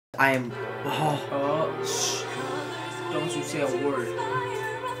I am. Oh. Shh. Don't you say a word.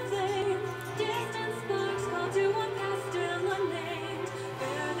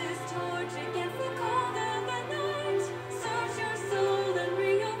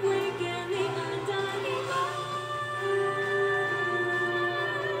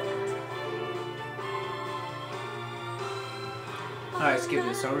 Alright, skip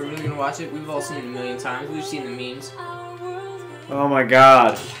this. Are we really gonna watch it? We've all seen it a million times. We've seen the memes. Oh my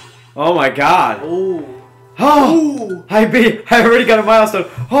god. Oh my god. Oh. Oh! I already got a milestone.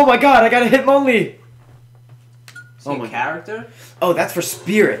 Oh my god, I got a Hitmonlee. Oh my character? Oh, that's for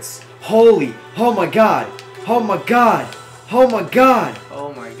spirits. Holy. Oh my god. Oh my god. Oh my god.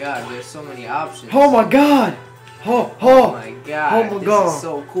 Oh my god, there's so many options. Oh my god. Oh my god. Oh my god. This is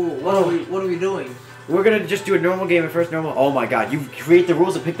so cool. What are we doing? We're gonna just do a normal game at first. Normal. Oh my god. You create the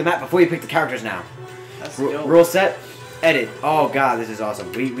rules and pick the map before you pick the characters now. That's dope. Rule set. Edit. Oh god, this is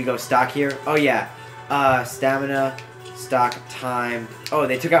awesome. We go stock here. Oh yeah. Stamina, stock, time. Oh,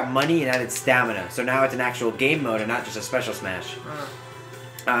 they took out money and added stamina. So now it's an actual game mode and not just a special smash.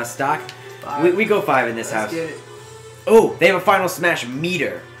 Stock. 5. We go 5 in this house. Get it. Oh, they have a final smash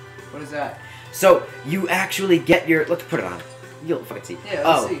meter. What is that? So you actually get your. Let's put it on. You'll fucking see. Yeah,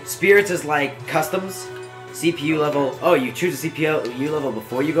 let's see. Spirits is like customs. CPU level. Oh, you choose a CPU level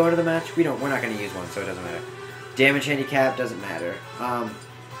before you go into the match. We're not gonna use one, so it doesn't matter. Damage handicap doesn't matter.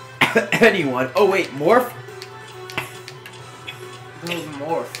 Anyone. Oh wait, morph.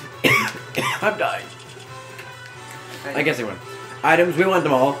 Morph. I'm dying. I guess they won. Items, we want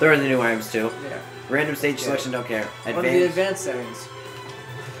them all. They're in the new items too. Yeah. Random stage selection, don't care. What are the advanced settings?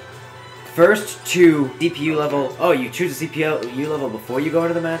 First to CPU level. Oh, you choose a CPU level before you go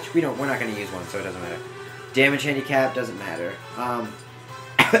into the match. We're not gonna use one, so it doesn't matter. Damage handicap doesn't matter.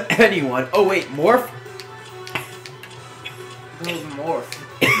 Anyone. Oh wait, morph. Morph.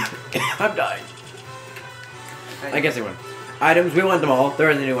 I'm dying. I guess they won. Items, we want them all.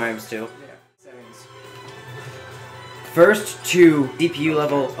 They're in the new items too. Yeah. Settings. First to CPU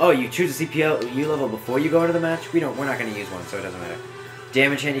level. Oh, you choose a CPU level before you go into the match. We're not gonna use one, so it doesn't matter.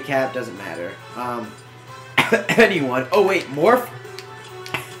 Damage handicap doesn't matter. Anyone. Oh wait, morph.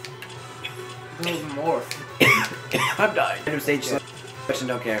 Morph. I'm dying. Random stage selection,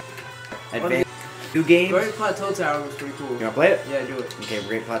 don't care. Advanced. New games. Great Plateau Tower was pretty cool. You wanna play it? Yeah, do it. Okay,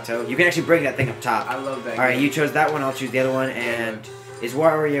 Great Plateau. You can actually break that thing up top. I love that. Alright, you chose that one, I'll choose the other one, and is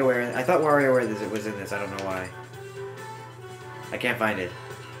WarioWare. I thought WarioWare was in this, I don't know why. I can't find it.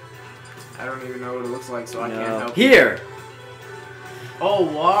 I don't even know what it looks like, so I can't help. Here! Oh,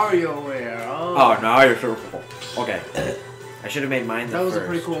 WarioWare. Oh. Oh, now you're so cool. Okay. I should have made mine the That was first. a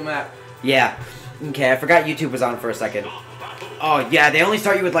pretty cool map. Yeah. Okay, I forgot YouTube was on for a second. Oh, yeah, they only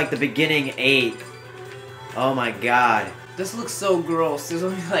start you with, like, the beginning 8. Oh my god. This looks so gross. There's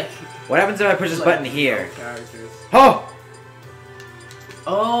only like... What happens if I push this button here? Characters. Oh!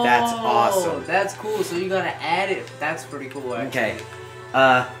 Oh! That's awesome. That's cool. So you gotta add it. That's pretty cool, actually.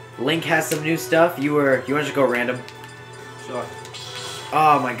 Okay. Link has some new stuff. You want to just go random? Sure.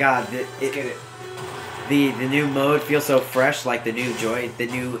 Oh my god. Let's get it. The new mode feels so fresh, like the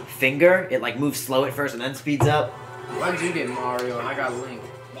new finger. It like moves slow at first and then speeds up. Why'd you get Mario and I got Link?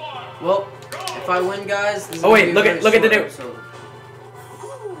 Well, if I win, guys, this is oh wait, look at the new. Episode.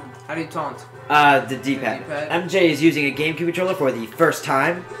 How do you taunt? The D-pad. MJ is using a GameCube controller for the first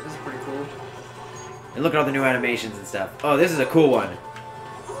time. This is pretty cool. And look at all the new animations and stuff. Oh, this is a cool one.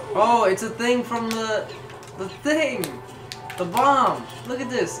 Oh, it's a thing from the thing. The bomb. Look at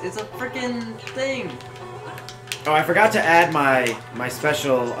this. It's a freaking thing. Oh, I forgot to add my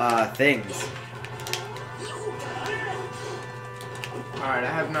special things. Alright,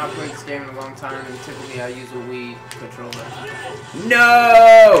 I have not played this game in a long time, and typically I use a Wii controller.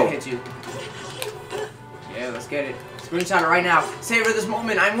 No! I hit you. Yeah, let's get it. Screenshot it right now. Savor this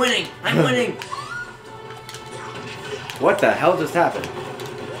moment. I'm winning. I'm winning. What the hell just happened?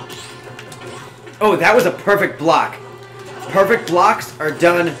 Oh, that was a perfect block. Perfect blocks are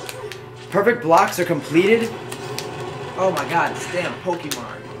done. Perfect blocks are completed. Oh my god, this damn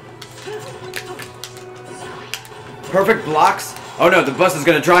Pokemon. Perfect blocks. Oh no, the bus is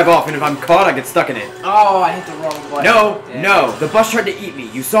gonna drive off, and if I'm caught, I get stuck in it. Oh, I hit the wrong button. No, Damn. no, the bus tried to eat me.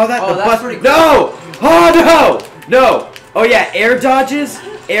 You saw that? Oh, the that's bus. pretty cool. No! Oh no! No! Oh yeah, air dodges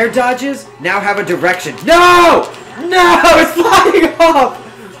now have a direction. No! No! It's flying off!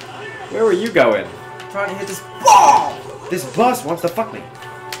 Where were you going? I'm trying to hit this ball! This bus wants to fuck me.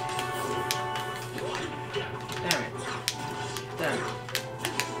 Damn it. Damn it.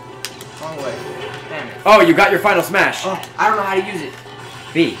 Wrong way. Damn it. Oh, you got your final smash. Oh, I don't know how to use it.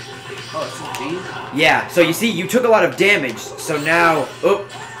 B. Oh, it's just B? Yeah, so you see, you took a lot of damage, so now... Oh.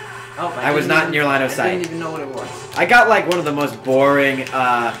 Oh, I was not in your line of I sight. didn't even know what it was. I got like one of the most boring,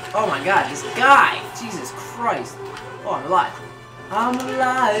 Oh my god, this guy! Jesus Christ. Oh, I'm alive. I'm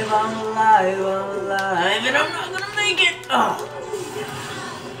alive, I'm alive, I'm alive, and I'm not gonna make it! Oh.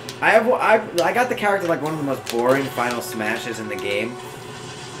 I got the character like one of the most boring final smashes in the game.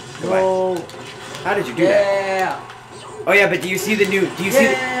 No. How did you do that? Oh yeah, but do you see the new? Do you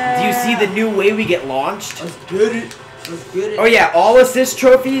see the new way we get launched? Let's get it. Let's get it. Oh yeah, all assist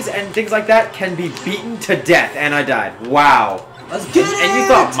trophies and things like that can be beaten to death, and I died. Wow. Let's get it. And you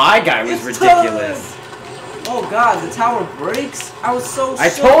thought my guy was It's ridiculous. time. Oh god, the tower breaks. I was so. I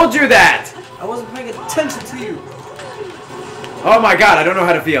told you that. I wasn't paying attention to you. Oh my god, I don't know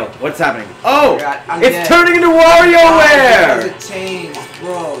how to feel. What's happening? Oh, I'm it's dead. turning into WarioWare. Because it changed,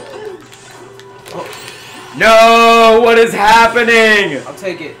 bro. Oh, No, what is happening? I'll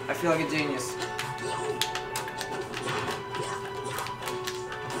take it. I feel like a genius.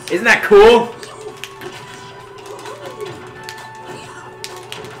 Isn't that cool?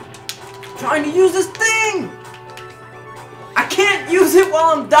 Trying to use this thing! I can't use it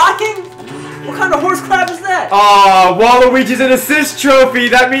while I'm docking? What kind of horse crap is that? Oh, Waluigi's an assist trophy.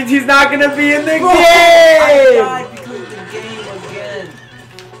 That means he's not gonna be in the Bro, I game. died because of the game again.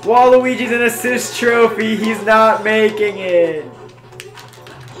 Waluigi's an assist trophy. He's not making it.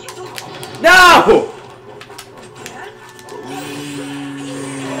 No!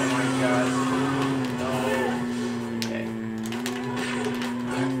 Oh my god. No. Okay.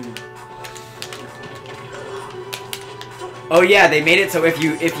 Oh yeah, they made it so if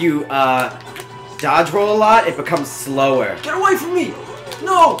you dodge roll a lot, it becomes slower. Get away from me!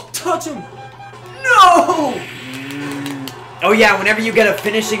 No! Touch him! No! Oh yeah, whenever you get a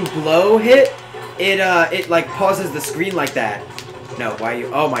finishing blow hit, it like pauses the screen like that. No, why you?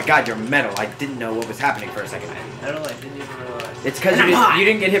 Oh my god, you're metal. I didn't know what was happening for a second. I don't know, I didn't even realize. It's because And I'm hot. you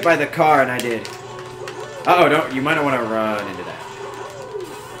didn't get hit by the car and I did. Uh oh, don't you might not want to run into that.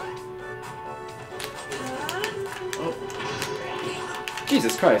 Oh.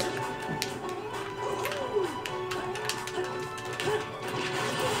 Jesus Christ.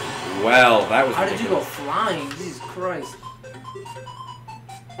 Well, that was How did you go ridiculous. flying? Jesus Christ.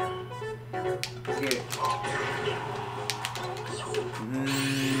 Let's get it.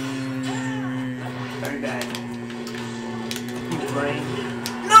 Very bad. You brain.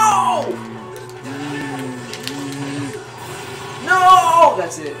 No! No!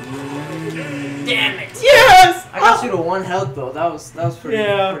 That's it. Damn it! Yes! I got you to 1 health though. That was pretty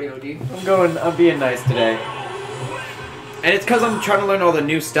Yeah. pretty OD. I'm being nice today. And it's because I'm trying to learn all the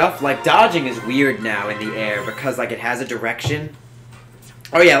new stuff. Like, dodging is weird now in the air because, like, it has a direction.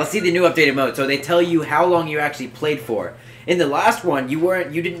 Oh, yeah, let's see the new updated mode. So they tell you how long you actually played for. In the last one, you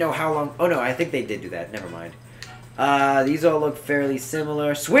didn't know how long. Oh, no, I think they did do that. Never mind. These all look fairly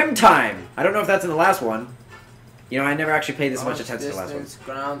similar. Swim time! I don't know if that's in the last one. You know, I never actually paid this much attention to the last one. Distance,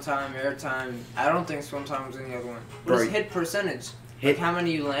 ground time, air time. I don't think swim time was in the other one. What Bro, is hit percentage? hit- Like how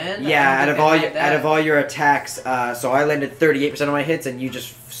many you land? Yeah, I out don't of all think your, they had out of that. all your attacks, so I landed 38% of my hits, and you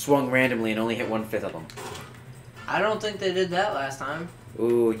just swung randomly and only hit 1/5 of them. I don't think they did that last time.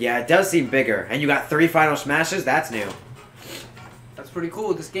 Ooh, yeah, it does seem bigger. And you got 3 final smashes? That's new. That's pretty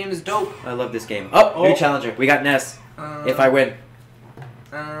cool. This game is dope. I love this game. Oh, new Oh. challenger. We got Ness. If I win.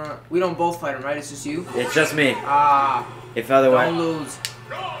 We don't both fight him, right? It's just you. It's just me. Ah, If don't otherwise... lose.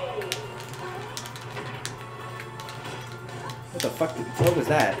 What the fuck? What was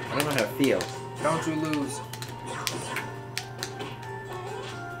that? I don't know how to feel. Don't you lose.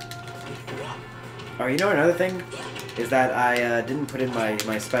 Oh, you know another thing? Is that I didn't put in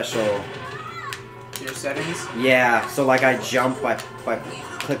my special... Your settings. Yeah, so like I jump by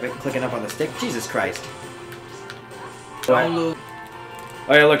clicking up on the stick. Jesus Christ. Don't lose.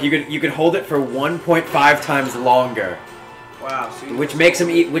 Oh yeah, look, you could hold it for 1.5 times longer, Wow. So you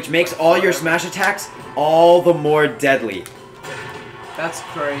which makes all your smash attacks all the more deadly. That's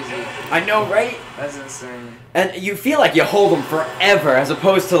crazy. I know, right? That's insane. And you feel like you hold them forever, as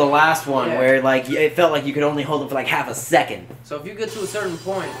opposed to the last one Yeah. where like it felt like you could only hold them for like half a second. So if you get to a certain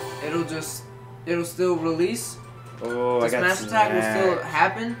point, it'll still release. Oh, The I got smash attack will still smacked.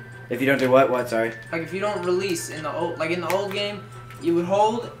 happen. If you don't do what? What? Sorry. Like if you don't release in the old game, you would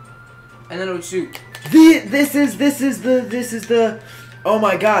hold, and then it would shoot. This is the. Oh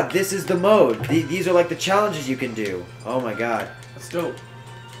my God! This is the mode. These are like the challenges you can do. Oh my God. That's dope.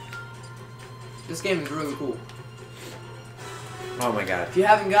 This game is really cool. Oh my God. If you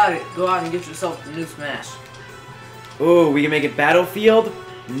haven't got it, go out and get yourself the new Smash. Ooh, we can make it Battlefield,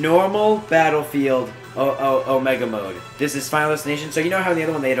 normal, Battlefield, Omega mode. This is Final Destination. So you know how in the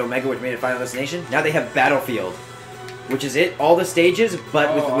other one they had Omega, which made it Final Destination? Now they have Battlefield. which is it, all the stages,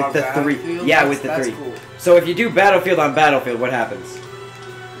 but with the 3. Battlefield? Yeah, with the That's 3. Cool. So if you do Battlefield on Battlefield, what happens?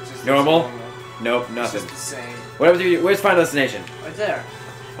 It's just Normal? normal. Nope, It's nothing. just the same. What happens if you, where's Final Destination? Right there.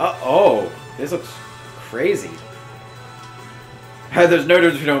 Oh, this looks crazy. There's no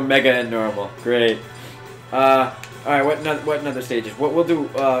difference between Omega and normal. Great. Alright, what another stages? What we'll do,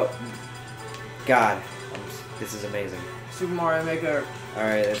 God, this is amazing. Super Mario Maker.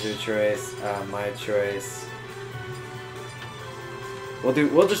 Alright, that's your choice. My choice.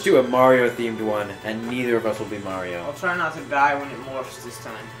 We'll just do a Mario themed one, and neither of us will be Mario. I'll try not to die when it morphs this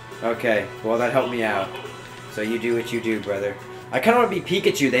time. Okay, well that helped me out. So you do what you do, brother. I kind of want to be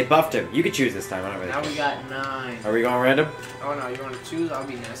Pikachu. They buffed him. You can choose this time. I don't really. Now we got 9. Are we going random? Oh no, you want to choose? I'll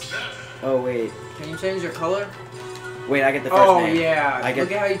be Ness. Oh wait. Can you change your color? Wait, I get the first name. Oh yeah. I get...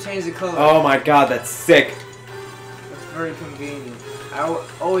 Look at how you change the color. Oh my God, that's sick. That's very convenient. I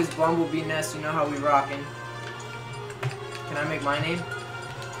always Bumblebee Ness. You know how we rockin'. Can I make my name?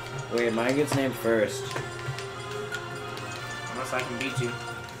 Wait, mine gets named first. Unless I can beat you.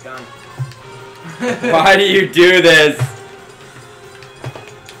 Done. Why do you do this?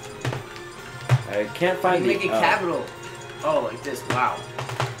 I can't find make it capital. Oh, like this. Wow.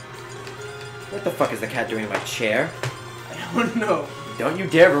 What the fuck is the cat doing in my chair? I don't know. Don't you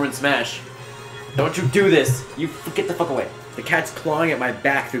dare ruin Smash. Don't you do this. You get the fuck away. The cat's clawing at my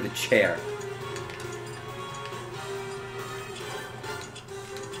back through the chair.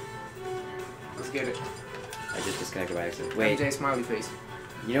 Let's get it. I just disconnected by accident. Wait. MJ smiley face.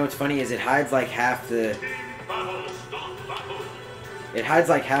 You know what's funny is it hides like half the... It hides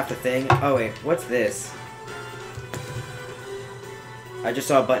like half the thing. Oh wait, what's this? I just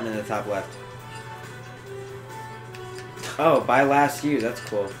saw a button in the top left. Oh, buy last use. That's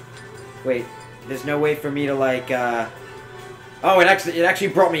cool. Wait, there's no way for me to like. Oh, it actually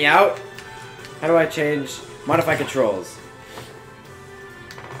brought me out. How do I change? Modify controls.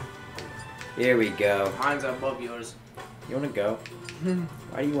 Here we go. Mine's above yours. You wanna go?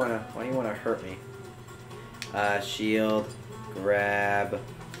 Why do you wanna hurt me? Shield, grab.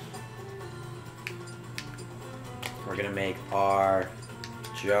 We're gonna make R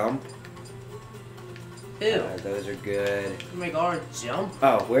jump. Ew. Those are good. You make our jump.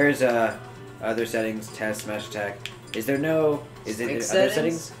 Oh, where's other settings? Test, smash attack. Is there no? Is it Stick other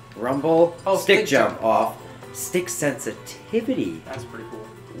settings? Rumble. Oh, stick jump off. Stick sensitivity. That's pretty cool.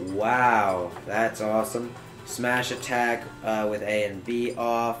 Wow, that's awesome. Smash attack with A and B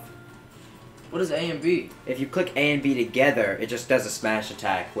off. What is A and B? If you click A and B together, it just does a smash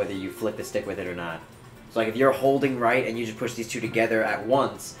attack whether you flick the stick with it or not. So like if you're holding right and you just push these two together at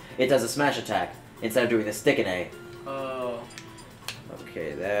once, it does a smash attack instead of doing the stick and A. Oh.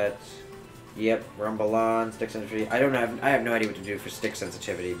 Okay, that's... Yep, rumble on, stick sensitivity. I have no idea what to do for stick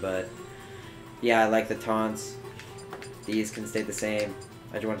sensitivity, but... Yeah, I like the taunts. These can stay the same.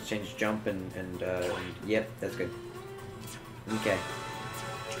 I just want to change jump and yep, that's good. Okay.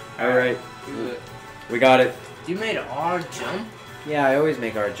 Alright. We got it. You made R jump? Yeah, I always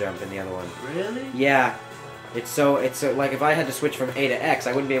make R jump in the other one. Really? Yeah. It's so like if I had to switch from A to X,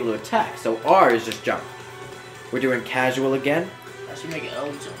 I wouldn't be able to attack. So R is just jump. We're doing casual again. I should make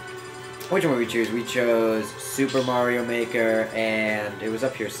L jump. Which one did we choose? We chose Super Mario Maker and it was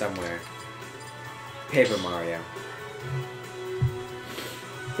up here somewhere. Paper Mario.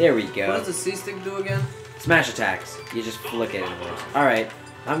 There we go. What does the C stick do again? Smash attacks. You just flick it and it works. Alright.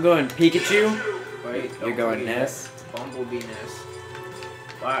 I'm going Pikachu. Wait, You're going Ness. Bumblebee Ness.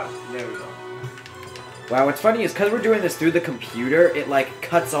 Wow, there we go. Wow, what's funny is because we're doing this through the computer, it like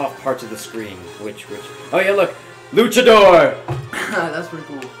cuts off parts of the screen. Which... Oh yeah, look! Luchador! That's pretty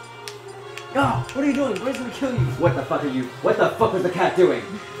cool. Oh, what are you doing? Where's gonna kill you? What the fuck are you... What the fuck was the cat doing?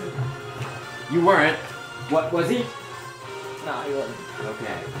 You weren't. What, was he? Nah, he wasn't.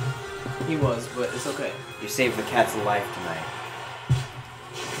 Okay. He was, but it's okay. You saved the cat's life tonight.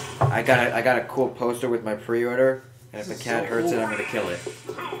 I got a cool poster with my pre-order, and if the cat hurts it, I'm gonna kill it.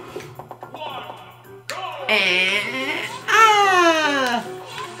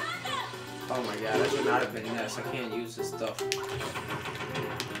 Oh my god, I should not have been Ness. I can't use this stuff.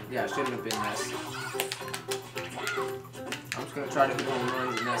 Yeah, I shouldn't have been Ness. I'm just gonna try to hit home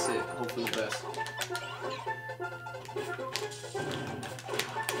runs and that's it. Hope for the best.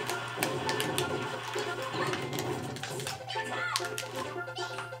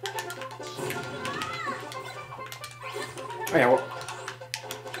 Oh yeah, well,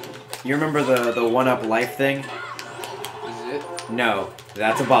 you remember the 1-up life thing? Is it? No,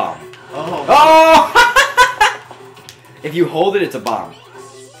 that's a bomb. Oh! Oh! If you hold it, it's a bomb.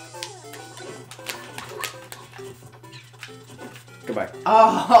 Goodbye.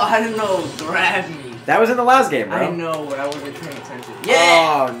 Oh, I didn't know. Grab me. That was in the last game, bro. I know, but I wasn't paying attention.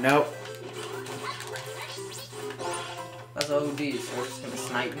 Yeah! Oh, nope. That's OD, so it's just gonna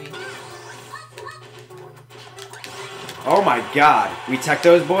snipe me. Oh my god. We tech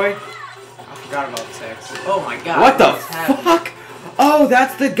those, boy? I forgot about text. Oh my god. What the is happening? fuck? Oh,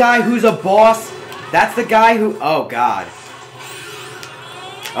 that's the guy who's a boss. That's the guy who... Oh, god.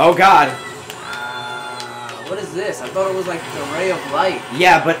 Oh, god. What is this? I thought it was like the ray of light.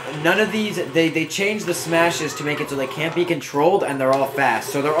 Yeah, but none of these... They changed the smashes to make it so they can't be controlled, and they're all fast.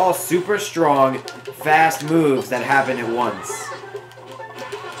 So they're all super strong, fast moves that happen at once.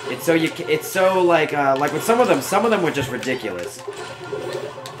 It's so like with some of them were just ridiculous.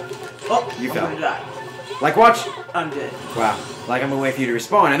 Oh, You I'm fell. gonna die. Like, watch. I'm dead. Wow. Like, I'm gonna wait for you to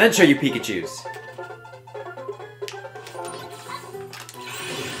respawn and then show you Pikachus.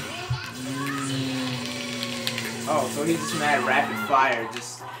 Oh, so he's just mad rapid fire,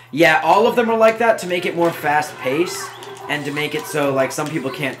 just... Yeah, all of them are like that to make it more fast-paced and to make it so, like, some people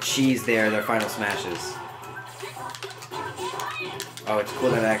can't cheese their final smashes. Oh, it's cool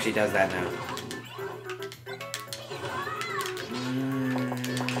that it actually does that now.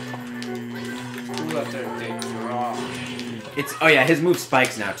 Cool up there, Dave. You're off. It's... Oh, yeah, his move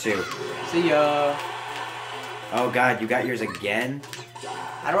spikes now, too. See ya. Oh, God, you got yours again?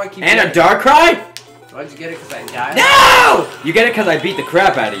 How do I keep And a getting Darkrai? it? Why'd you get it? Because I died? No! You get it because I beat the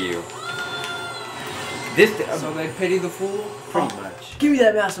crap out of you. This... So they pity the fool? pretty much. Give me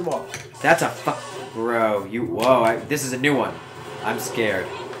that Master Ball. That's a fuck... Bro, you... Whoa, this is a new one. I'm scared.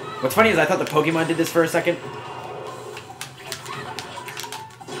 What's funny is I thought the Pokemon did this for a second.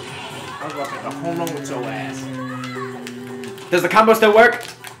 I was about to make a home run with your ass. Does the combo still work?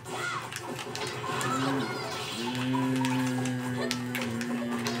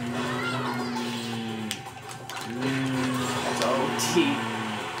 That's OT.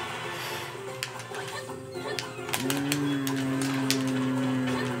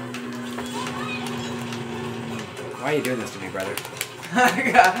 Why are you doing this to me, brother?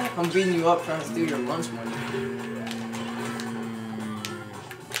 I'm beating you up trying to steal your lunch money.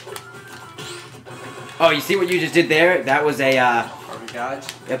 Oh, you see what you just did there? That was a Dodge.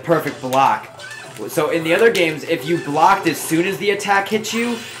 perfect block. So in the other games, if you blocked as soon as the attack hit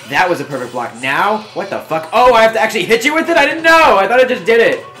you, that was a perfect block. Now, what the fuck? Oh, I have to actually hit you with it? I didn't know! I thought I just did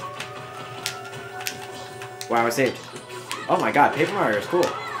it. Wow, I saved. Oh my god, Paper Mario is cool.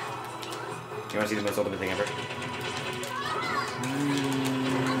 You wanna see the most ultimate thing ever?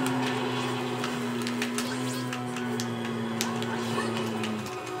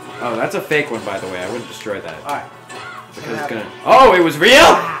 Oh, that's a fake one, by the way. I wouldn't destroy that. Alright. Because it's gonna... Oh, it was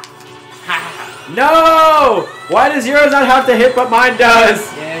real?! No! Why does yours not have to hit, but mine does?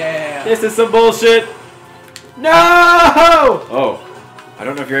 Yeah. This is some bullshit. No! Oh, I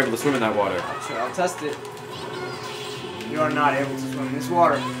don't know if you're able to swim in that water. I'll test it. You are not able to swim in this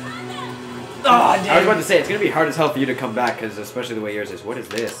water. Oh, damn. I was about to say, it's gonna be hard as hell for you to come back, because especially the way yours is. What is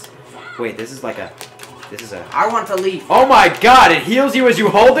this? Wait, this is like a... This is a... I want to leave. Oh my god, it heals you as you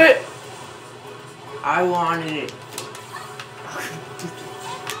hold it? I wanted it.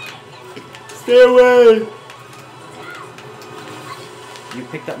 Stay away! You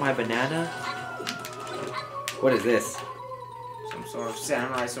picked up my banana? What is this? Some sort of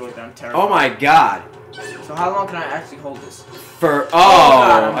samurai sword that I'm terrified. Oh my god! So how long can I actually hold this? For... Oh,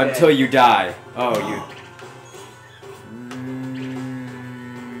 God, I'm until dead. you die. Oh, you...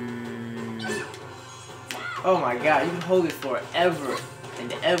 Oh my god, you can hold it forever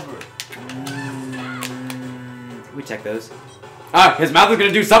and ever. We check those. Ah, his mouth is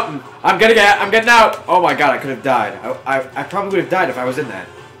gonna do something. I'm getting out. Oh my god, I could have died. I probably would have died if I was in that.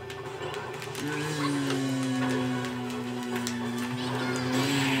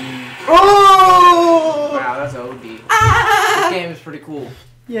 Oh! Wow, that's OD. This game is pretty cool.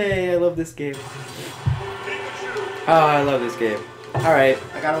 Yay, I love this game. Oh, I love this game. Alright.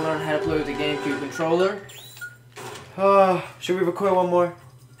 I gotta learn how to play with the GameCube controller. Should we record one more?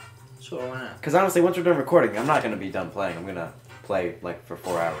 Sure, why not? Because honestly, once we're done recording, I'm not gonna be done playing. I'm gonna play like for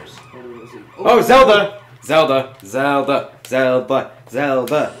 4 hours. What do we see? Oh, Zelda! Zelda! Zelda! Zelda!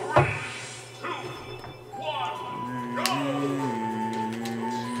 Zelda!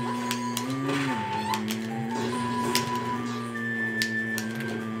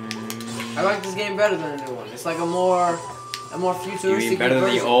 I like this game better than the new one. It's like a more futuristic. You mean better than the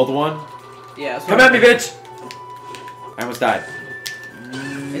version. old one? Yeah. that's Come what at me, bitch! I almost died.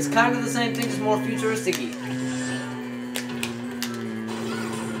 It's kind of the same thing, just more futuristic-y.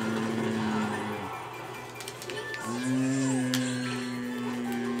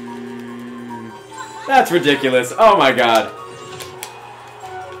 That's ridiculous. Oh my god.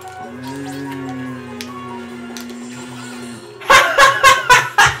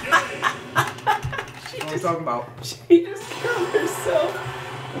 you talking about. She just killed herself.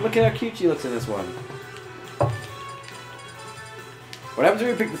 And look at how cute she looks in this one. What happens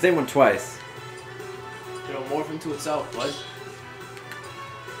when we pick the same one twice? It'll morph into itself, bud.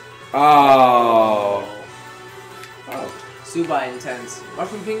 Oh. Oh. Subai intense.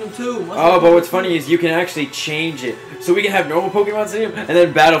 Mushroom Kingdom 2. But what's funny is you can actually change it. So we can have normal Pokemon Stadium and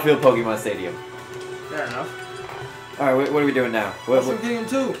then Battlefield Pokemon Stadium. Fair enough. Alright, what are we doing now? Mushroom Kingdom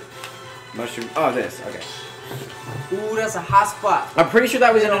 2. Mushroom. Oh, this. Okay. Ooh, that's a hot spot. I'm pretty sure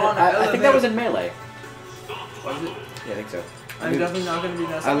that was in. I think that was in Melee. Was it? Yeah, I think so. I'm definitely not gonna be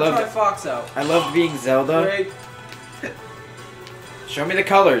nice. I loved try Fox out. I loved being Zelda. Great. Show me the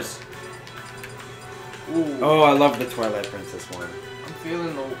colors. Ooh. Oh, I love the Twilight Princess one. I'm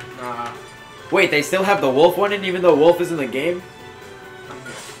feeling the. Nah. Wait, they still have the Wolf one, and even though Wolf is in the game. I'm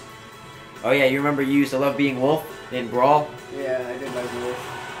here. Oh yeah, you remember you used to love being Wolf in Brawl? Yeah, I did like Wolf.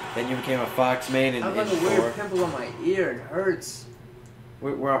 Then you became a Fox main in I have like a 4. weird pimple on my ear. It hurts.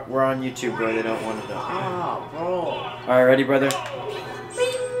 We're on YouTube, bro. They don't want to know. Ah, bro. All right, ready, brother? I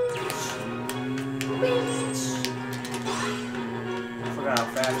forgot how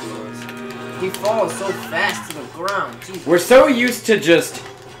fast he was. He falls so fast to the ground. Jesus. We're so used to just.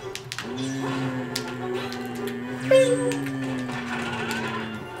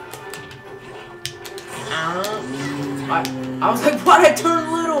 I was like, why'd I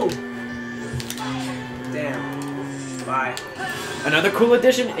turn little? Damn. Bye. Another cool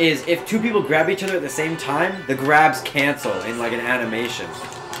addition is if 2 people grab each other at the same time, the grabs cancel in like an animation.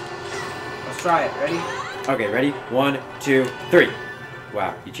 Let's try it. Ready? Okay, ready? 1, 2, 3.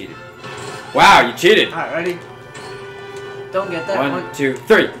 Wow, you cheated. Wow, you cheated. Alright, ready? Don't get that. 1, 2,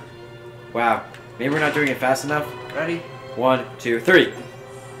 3. Wow, maybe we're not doing it fast enough. Ready? 1, 2, 3.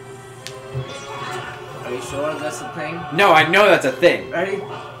 Are you sure that's the thing? No, I know that's a thing. Ready?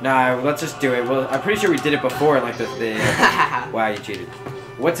 Nah, let's just do it. Well, I'm pretty sure we did it before in like the. Wow, you cheated.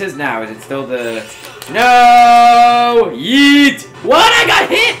 What's his now? Is it still the? No! Yeet! What? I got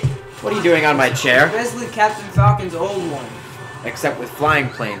hit! What are you doing on my chair? Basically, Captain Falcon's old one. Except with flying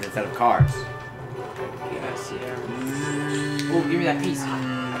planes instead of cars. Yes, yeah. Oh, give me that piece.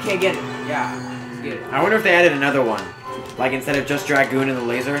 I can't get it. Yeah, let's get it. I wonder if they added another one. Like instead of just Dragoon and the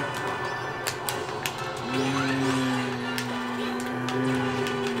laser.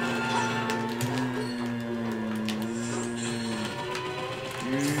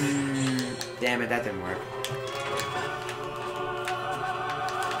 Damn it, that didn't work.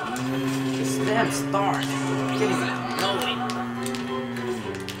 This damn stars. Getting annoying.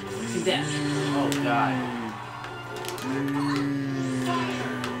 Look at that. Oh god.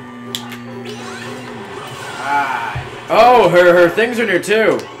 Ah. Oh, her things are near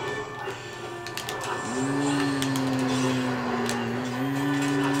too.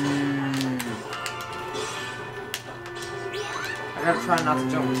 I gotta try not to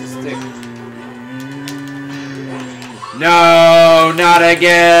jump with the stick. No, not Oh,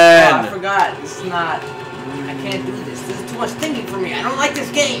 again. I forgot. This is not. I can't do this. This is too much thinking for me. I don't like this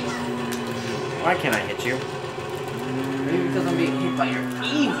game. Why can't I hit you? Maybe because I'm being hit by your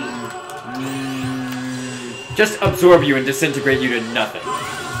Eevee. Just absorb you and disintegrate you to nothing.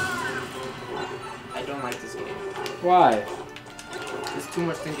 I don't like this game. Why? There's too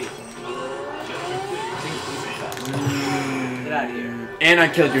much thinking for me. Think too fast. Get out of here. And I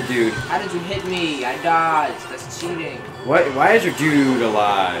killed your dude. How did you hit me? I dodged. That's cheating. What? Why is your dude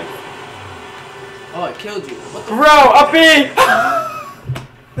alive? Oh, I killed you. What the Bro, up me!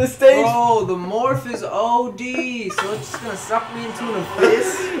 The stage. Bro, the morph is OD, so it's just gonna suck me into an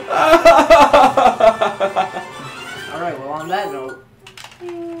abyss? Alright, well on that note. Oh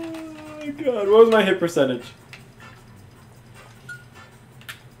my god, what was my hit percentage?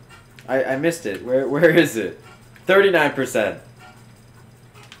 I missed it. Where is it? 39%.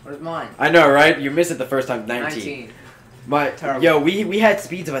 Where's mine? I know, right? You missed it the first time, 19. But Terrible. yo, we had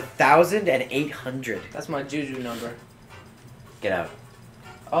speeds of 1,000 and 800. That's my Juju number. Get out.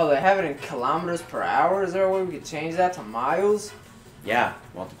 Oh, they have it in kilometers per hour? Is there a way we could change that to miles? Yeah,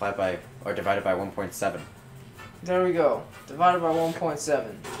 multiply by or divided by 1.7. There we go. Divided by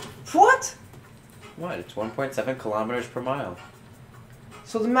 1.7. What? What? It's 1.7 kilometers per mile.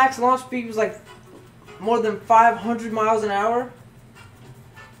 So the max launch speed was like more than 500 miles an hour?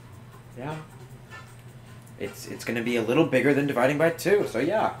 Yeah. It's gonna be a little bigger than dividing by 2, so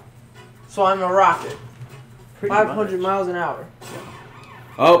yeah. So I'm a rocket. Pretty 500 much. miles an hour.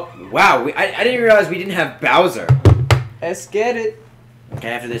 Oh, wow. I didn't realize we didn't have Bowser. Let's get it. Okay,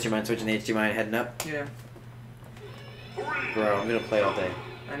 after this, you mind switching the HDMI and heading up? Yeah, Bro, I'm gonna play all day.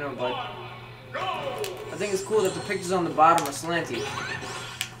 I know, bud. I think it's cool that the pictures on the bottom are slanty.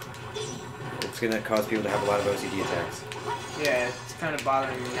 gonna cause people to have a lot of OCD attacks. Yeah, it's kind of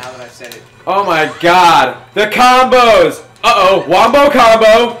bothering me now that I've said it. Oh my god! The combos! Uh-oh, Wombo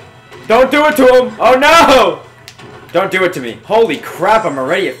combo! Don't do it to him! Oh no! Don't do it to me. Holy crap, I'm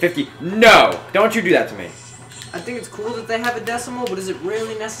already at 50. No! Don't you do that to me. I think it's cool that they have a decimal, but is it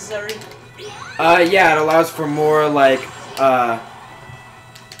really necessary? Yeah, it allows for more, like,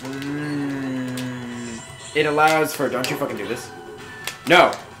 it allows for... Don't you fucking do this.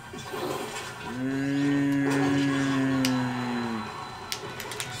 No!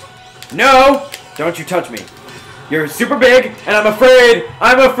 No! Don't you touch me. You're super big, and I'm afraid!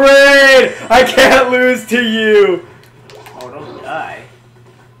 I'm afraid! I can't lose to you! Oh, don't die.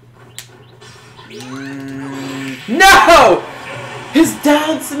 No! His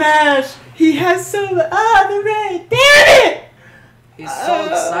down smash! He has some... the red! Damn it! He's so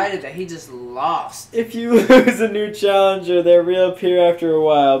excited that he just lost. If you lose a new challenger, they reappear after a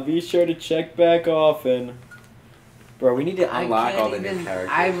while. Be sure to check back often. Bro, we need to unlock all the new characters.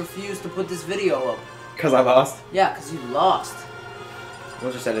 I refuse to put this video up. Because I lost? Yeah, because you lost.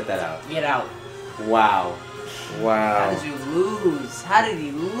 We'll just edit that out. Get out. Wow. Wow. How did you lose? How did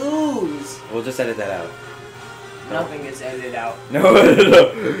he lose? We'll just edit that out. Nothing is edited out. No,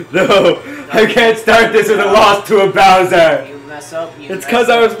 no. I can't start this with a loss to a Bowser. You mess up. It's because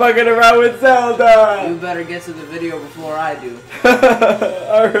I was fucking around with Zelda. You better get to the video before I do.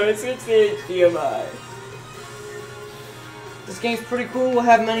 Alright, switch to HDMI. This game's pretty cool. We'll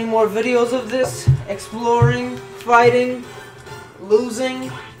have many more videos of this. Exploring, fighting,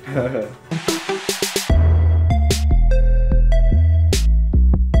 losing.